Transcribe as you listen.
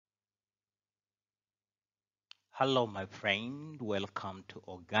Hello, my friend. Welcome to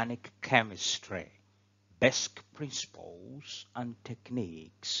Organic Chemistry, Basic Principles and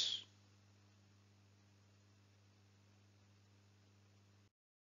Techniques.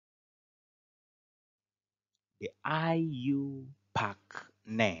 The IUPAC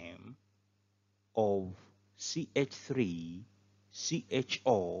name of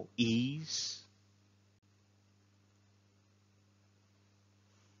CH3CHO is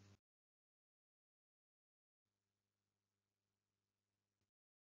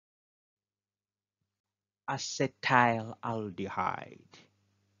acetylaldehyde,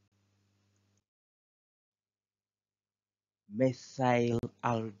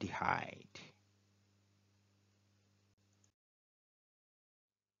 methylaldehyde,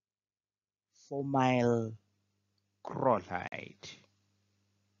 formaldehyde,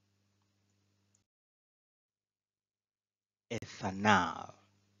 ethanol.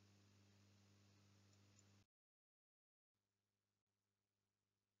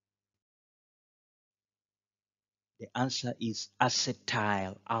 The answer is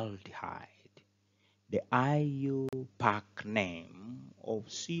acetylaldehyde. The IUPAC name of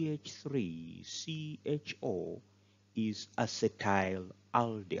CH3CHO is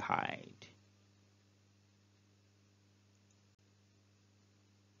acetylaldehyde.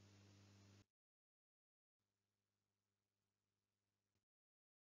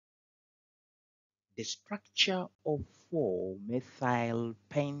 The structure of 4-methyl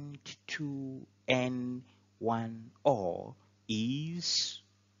pent2N1O is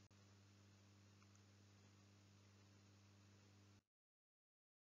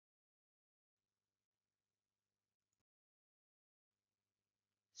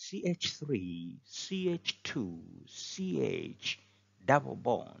CH3, CH2, CH, double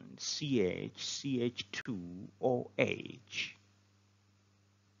bond, CH, CH2, OH.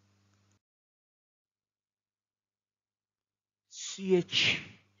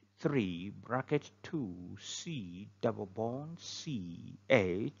 CH3 bracket 2 C double bond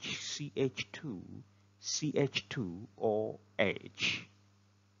CH CH2 CH2 OH.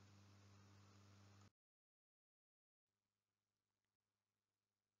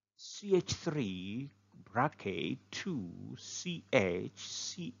 CH3 bracket 2 CH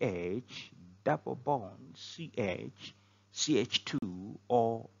CH double bond CH CH2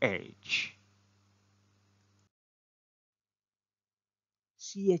 OH.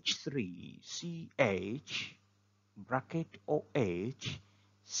 CH3 CH bracket OH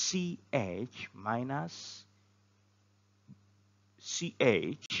CH minus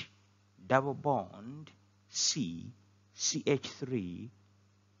CH double bond C CH3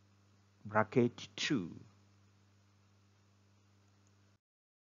 bracket 2.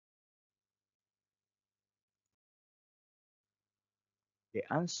 The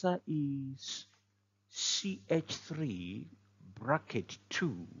answer is CH3 bracket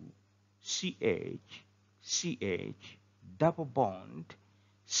 2 CH CH double bond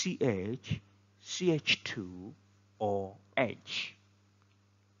CH CH2 or H.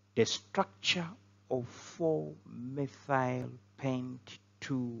 The structure of 4-methyl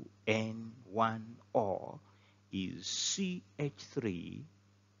pent2N1O is CH3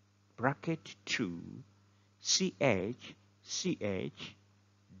 bracket 2 CH CH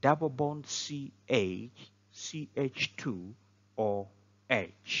double bond CH CH2 or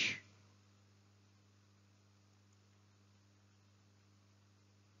H.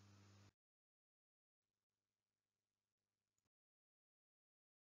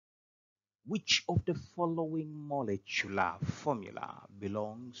 Which of the following molecular formula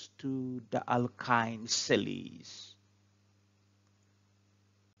belongs to the alkyne series?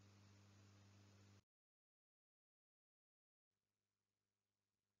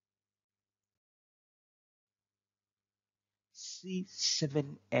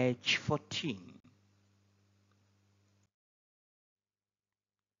 C7H14,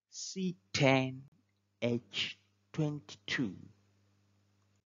 C10H22,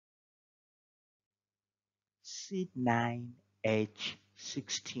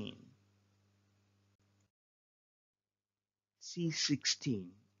 C9H16,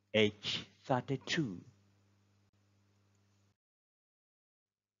 C16H32.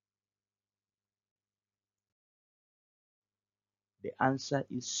 The answer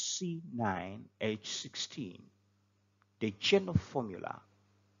is C9H16. The general formula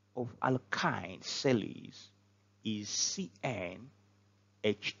of alkyne series is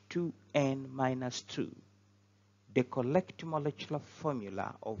CnH2n-2. The correct molecular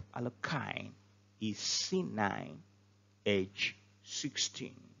formula of alkyne is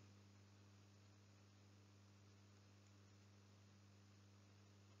C9H16.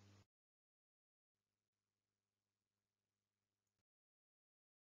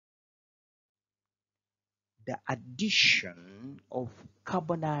 The addition of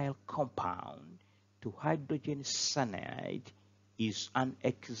carbonyl compound to hydrogen cyanide is an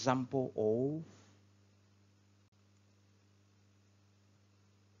example of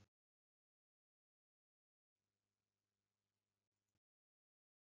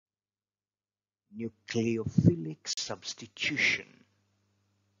nucleophilic substitution,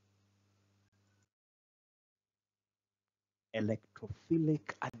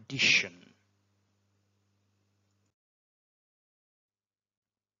 electrophilic addition,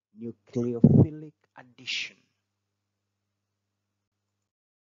 nucleophilic addition,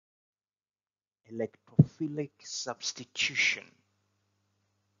 electrophilic substitution.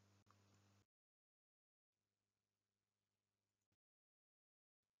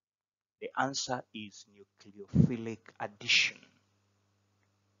 The answer is nucleophilic addition.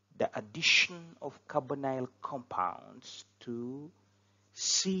 The addition of carbonyl compounds to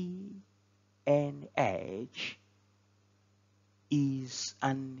CNH is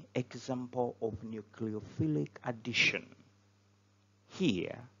an example of nucleophilic addition.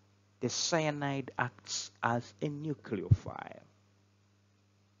 Here, the cyanide acts as a nucleophile.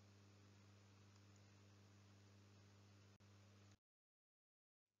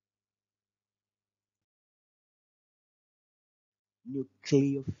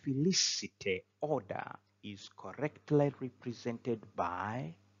 Nucleophilicity order is correctly represented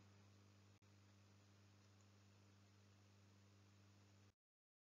by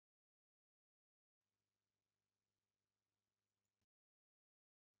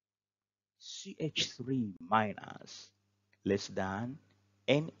CH3 minus less than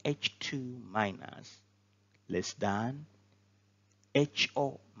NH2 minus less than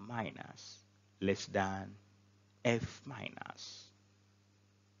HO minus less than F minus.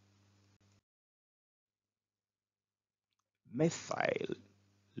 Methyl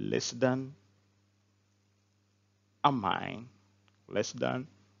less than amine less than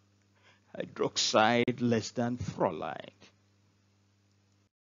hydroxide less than fluoride.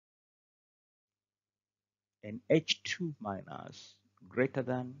 And H2 minus greater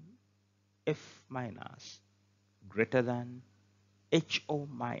than F minus greater than HO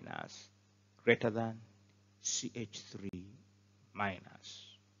minus greater than CH3 minus.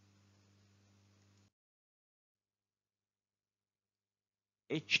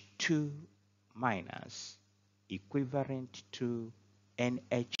 H2 minus equivalent to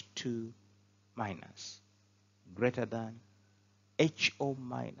NH2 minus greater than HO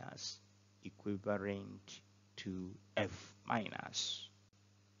minus equivalent to F minus.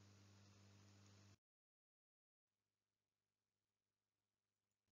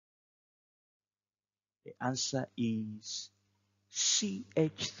 The answer is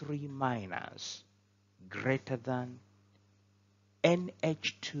CH3 minus greater than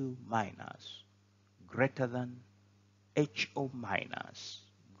NH2 minus greater than HO minus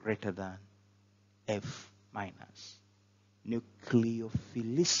greater than F minus.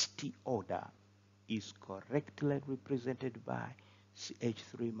 Nucleophilicity order is correctly represented by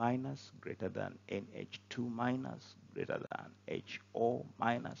CH3 minus greater than NH2 minus greater than HO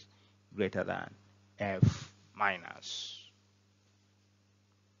minus greater than F minus.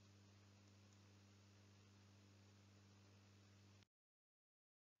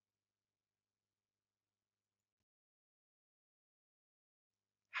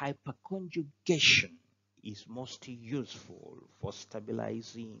 Hyperconjugation is most useful for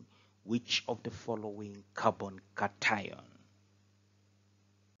stabilizing which of the following carbon cation?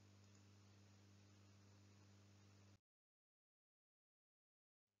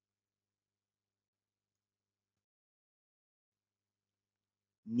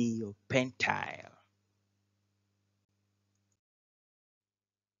 Neopentyl,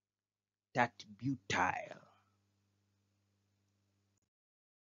 that butyl,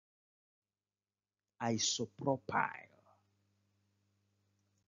 isopropyl,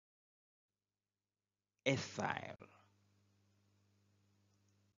 ethyl.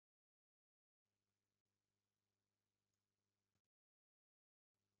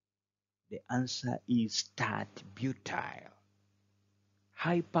 The answer is that butyl.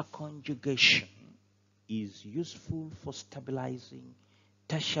 Hyperconjugation is useful for stabilizing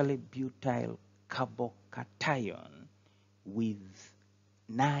tertiary butyl carbocation with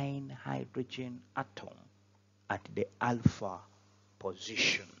 9 hydrogen atoms at the alpha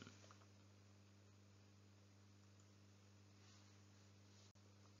position.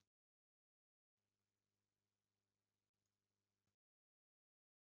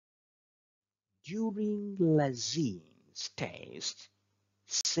 During Lazine's test,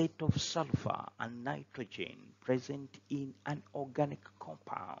 set of sulfur and nitrogen present in an organic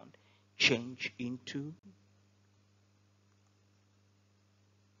compound change into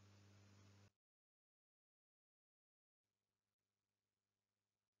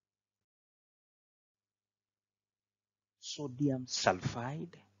sodium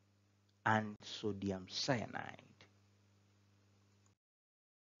sulfide and sodium cyanide,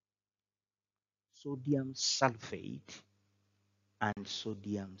 sodium sulfate and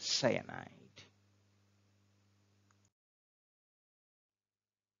sodium cyanide,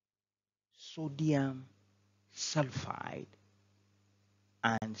 sodium sulfide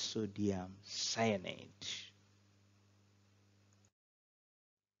and sodium cyanide,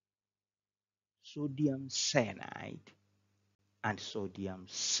 sodium cyanide and sodium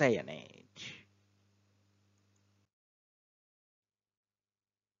cyanide.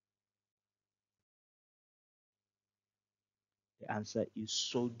 The answer is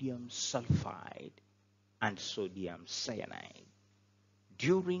sodium sulfide and sodium cyanide.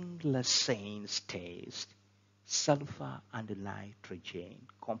 During Lassane's test, sulfur and nitrogen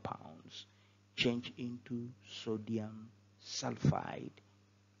compounds change into sodium sulfide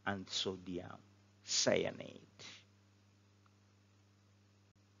and sodium cyanide.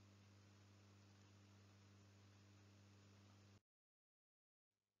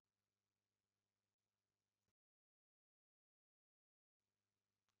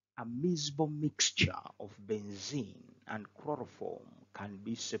 A miscible mixture of benzene and chloroform can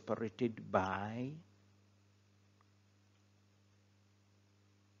be separated by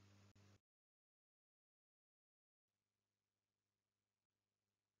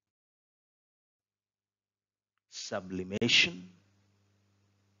sublimation,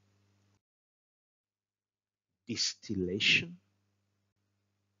 distillation,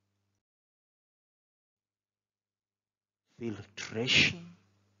 filtration,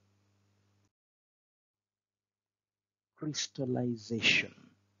 crystallization.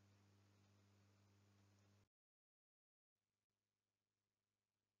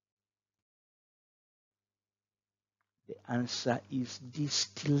 The answer is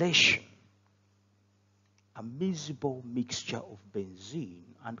distillation. A miscible mixture of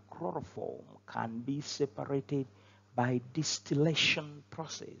benzene and chloroform can be separated by distillation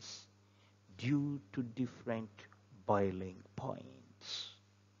process due to different boiling points.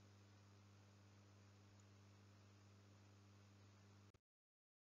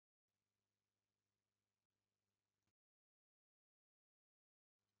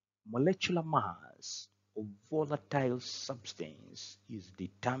 Molecular mass of volatile substance is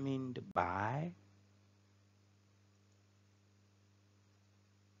determined by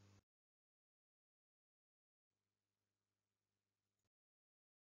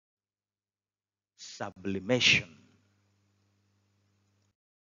sublimation,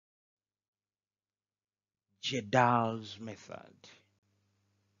 Jedal's method,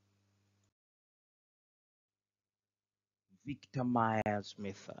 Victor Meyer's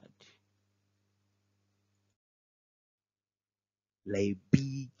method,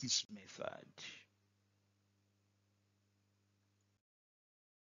 Leibig's method.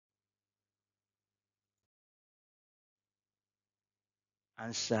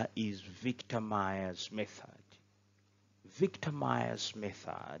 Answer is Victor Meyer's method. Victor Meyer's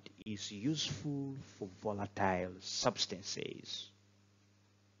method is useful for volatile substances.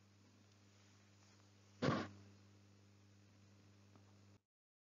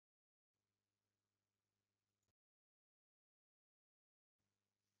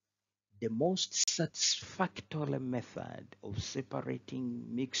 The most satisfactory method of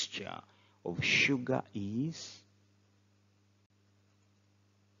separating mixture of sugar is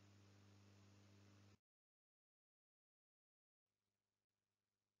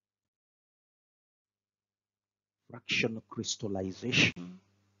fractional crystallization,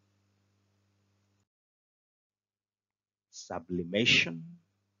 sublimation,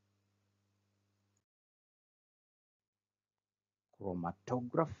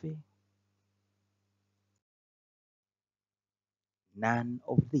 chromatography, none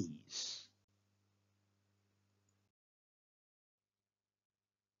of these.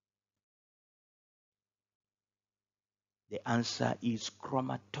 The answer is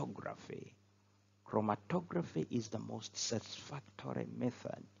chromatography. Chromatography is the most satisfactory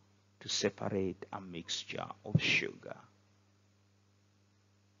method to separate a mixture of sugar.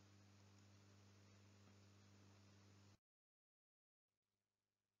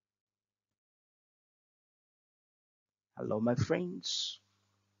 Hello, my friends.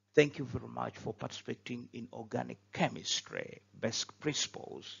 Thank you very much for participating in organic chemistry, best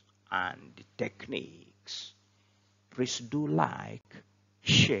principles and techniques. Please do like,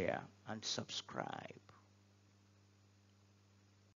 share, and subscribe.